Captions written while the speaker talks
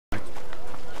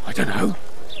I don't know.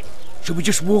 Should we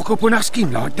just walk up and ask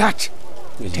him like that?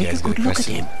 Take a good look at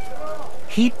him.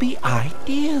 He'd be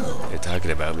ideal. They're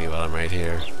talking about me while I'm right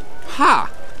here.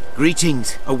 Ha!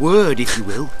 Greetings. A word, if you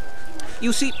will.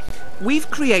 You see,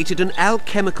 we've created an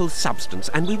alchemical substance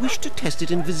and we wish to test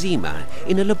it in Vizima,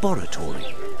 in a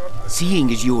laboratory.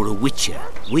 Seeing as you're a witcher,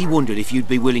 we wondered if you'd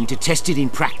be willing to test it in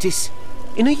practice.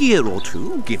 In a year or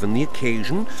two, given the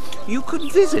occasion, you could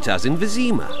visit us in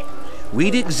Vizima.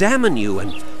 We'd examine you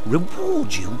and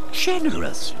reward you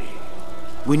generously.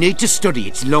 We need to study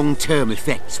its long-term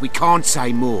effects. We can't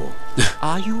say more.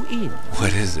 Are you in?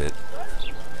 What is it?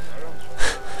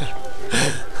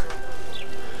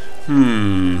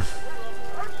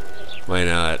 Why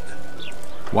not?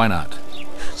 Why not?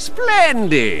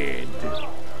 Splendid!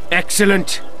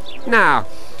 Excellent. Now,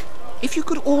 if you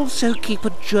could also keep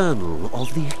a journal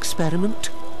of the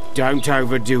experiment. Don't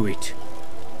overdo it.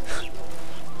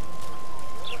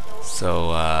 So,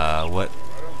 what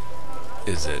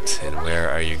is it, and where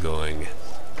are you going?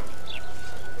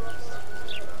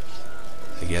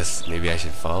 I guess maybe I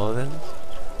should follow them?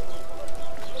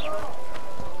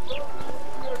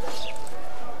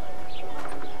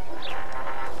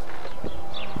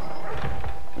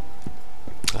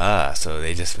 Ah, so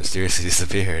they just mysteriously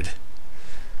disappeared.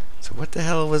 So what the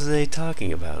hell was they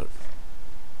talking about?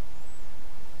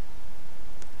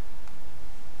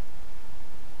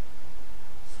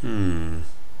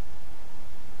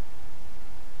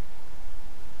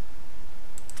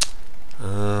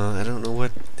 I don't know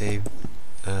what they,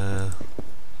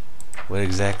 what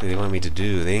exactly they want me to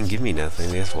do. They didn't give me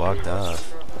nothing, they just walked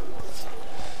off.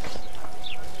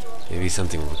 Maybe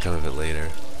something will come of it later.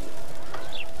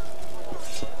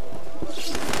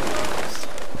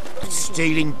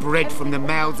 Stealing bread from the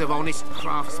mouths of honest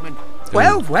craftsmen.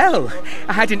 Well, well,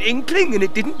 I had an inkling and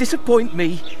it didn't disappoint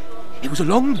me. It was a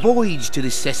long voyage to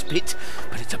this cesspit,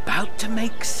 but it's about to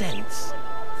make sense.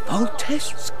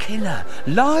 Voltest's killer,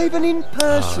 live and in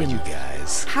person. Oh, you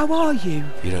guys. How are you?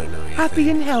 You don't know anything. Happy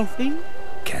and healthy?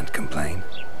 Can't complain.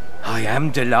 I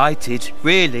am delighted,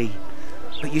 really.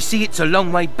 But you see, it's a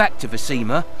long way back to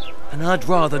Vizima, and I'd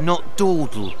rather not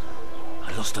dawdle.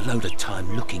 I lost a load of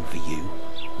time looking for you.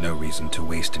 No reason to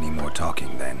waste any more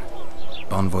talking then.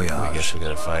 Bon voyage. I guess we're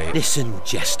gonna fight. Listen,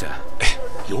 Jester.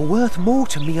 You're worth more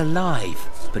to me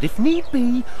alive, but if need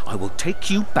be, I will take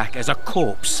you back as a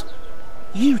corpse.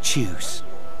 You choose.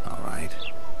 All right.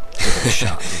 Give it a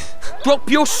shot. Drop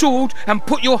your sword and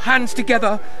put your hands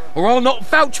together, or I'll not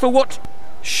vouch for what...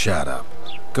 Shut up.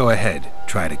 Go ahead.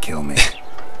 Try to kill me.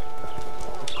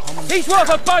 He's worth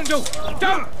a bundle!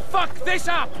 Don't fuck this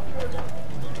up!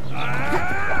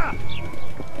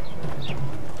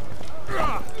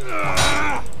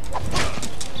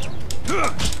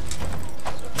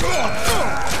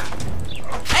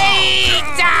 Hey,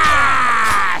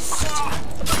 dust!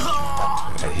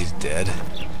 Okay, he's dead.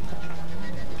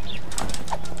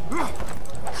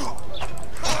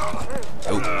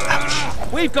 Oh,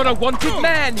 ouch. We've got a wanted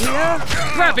man here!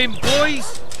 Grab him,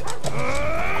 boys!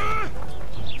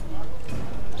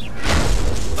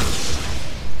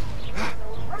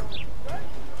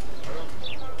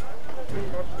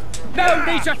 No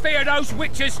need to fear those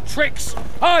witches' tricks!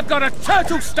 I've got a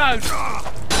turtle stone!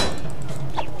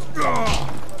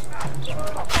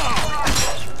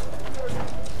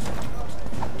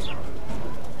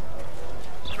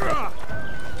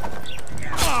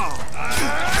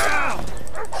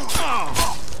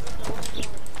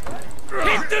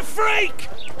 Hit the freak!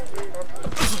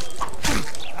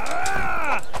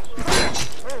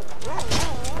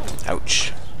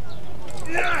 Ouch.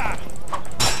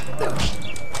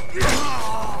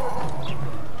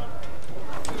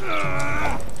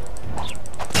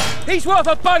 He's worth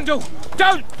a bundle!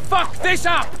 Don't fuck this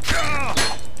up!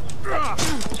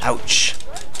 Ouch.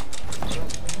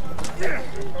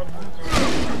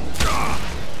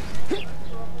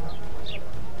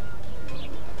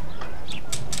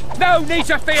 No need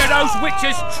to fear those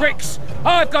witches' tricks!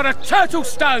 I've got a turtle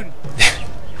stone!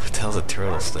 What the hell's a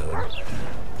turtle stone?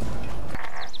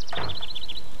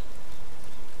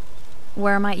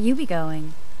 Where might you be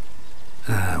going?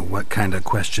 What kind of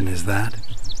question is that?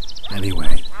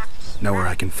 Anyway, know where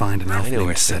I can find an elf I know where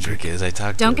named Cedric is. I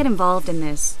talked to Don't him. get involved in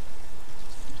this.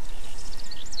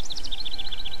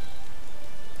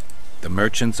 The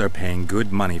merchants are paying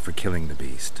good money for killing the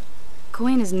beast.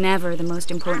 Coin is never the most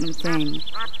important thing.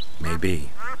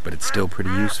 Maybe, but it's still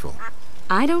pretty useful.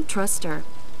 I don't trust her.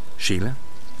 Sheila?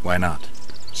 Why not?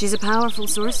 She's a powerful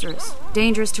sorceress.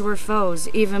 Dangerous to her foes,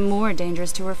 even more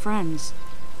dangerous to her friends.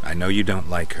 I know you don't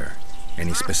like her.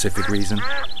 Any specific reason?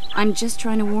 I'm just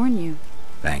trying to warn you.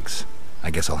 Thanks. I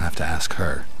guess I'll have to ask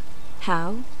her.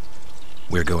 How?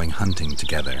 We're going hunting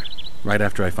together, right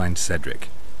after I find Cedric.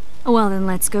 Well, then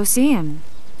let's go see him.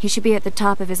 He should be at the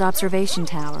top of his observation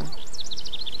tower.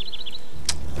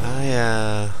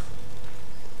 I,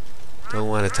 don't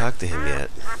want to talk to him yet.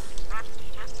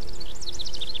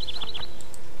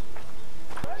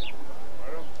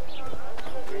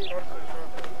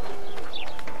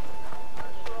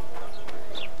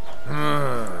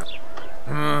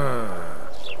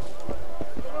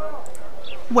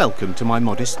 Welcome to my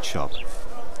modest shop.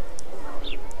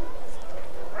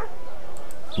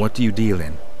 What do you deal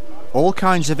in? All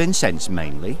kinds of incense,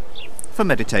 mainly. For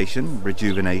meditation,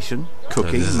 rejuvenation,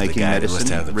 cooking, this is the making guy that must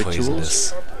have medicine, the rituals.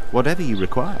 poisonous Whatever you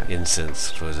require. incense,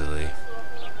 supposedly.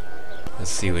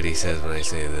 Let's see what he says when I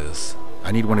say this.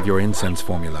 I need one of your incense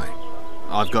formulae.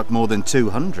 I've got more than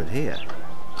 200 here.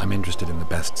 I'm interested in the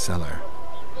best seller.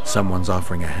 Someone's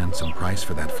offering a handsome price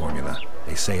for that formula.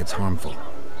 They say it's harmful.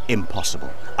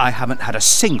 Impossible. I haven't had a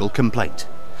single complaint.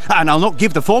 And I'll not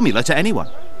give the formula to anyone.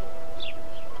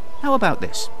 How about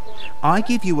this? I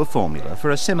give you a formula for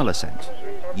a similar scent.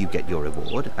 You get your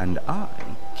reward, and I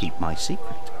keep my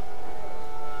secret.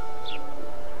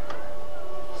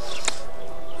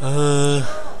 I'll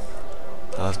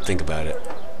have to think about it.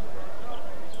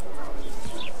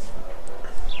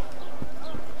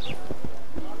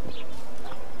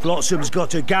 Blossom's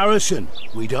got a garrison.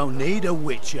 We don't need a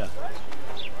witcher.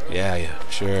 Yeah,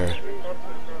 sure.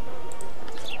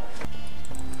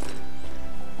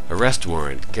 Arrest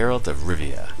warrant. Geralt of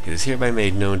Rivia. It is hereby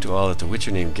made known to all that the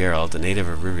witcher named Geralt, a native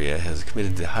of Rivia, has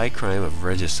committed the high crime of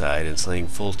regicide in slaying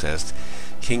Foltest,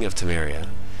 king of Temeria.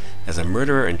 As a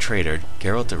murderer and traitor,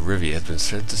 Geralt of Rivia has been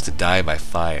sentenced to die by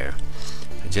fire.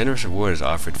 A generous reward is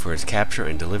offered for his capture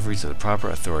and delivery to the proper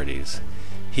authorities.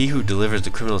 He who delivers the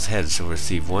criminal's head shall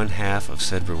receive 1/2 of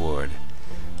said reward.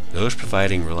 Those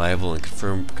providing reliable and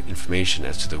confirmed information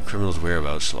as to the criminal's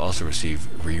whereabouts shall also receive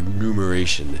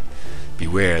remuneration.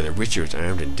 Beware, the witcher is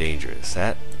armed and dangerous.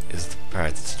 That is the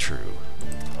part that's true.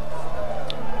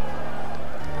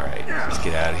 Alright, let's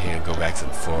get out of here and go back to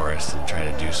the forest and try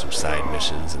to do some side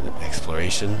missions and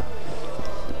exploration.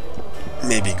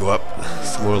 Maybe go up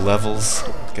some more levels.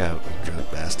 God, drunk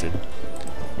bastard.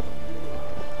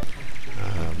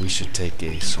 We should take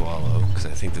a swallow, because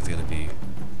I think there's going to be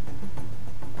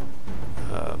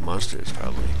monsters,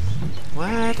 probably.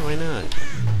 What? Why not?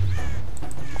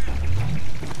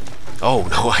 Oh,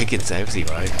 no, I see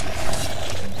why.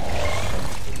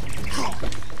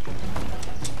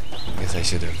 I guess I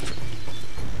should have...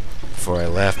 Before I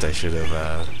left, I should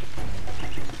have,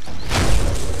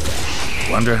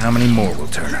 Wonder how many more will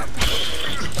turn up.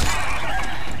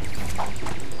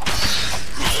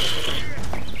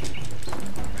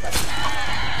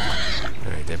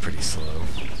 Alright, they're pretty slow.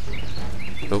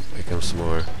 Oh, here comes some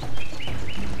more.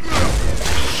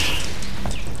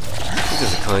 I think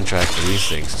there's a contract for these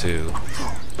things, too.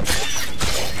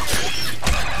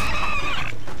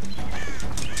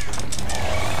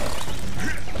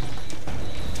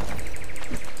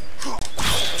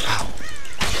 Ow.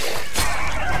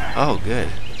 Oh, good.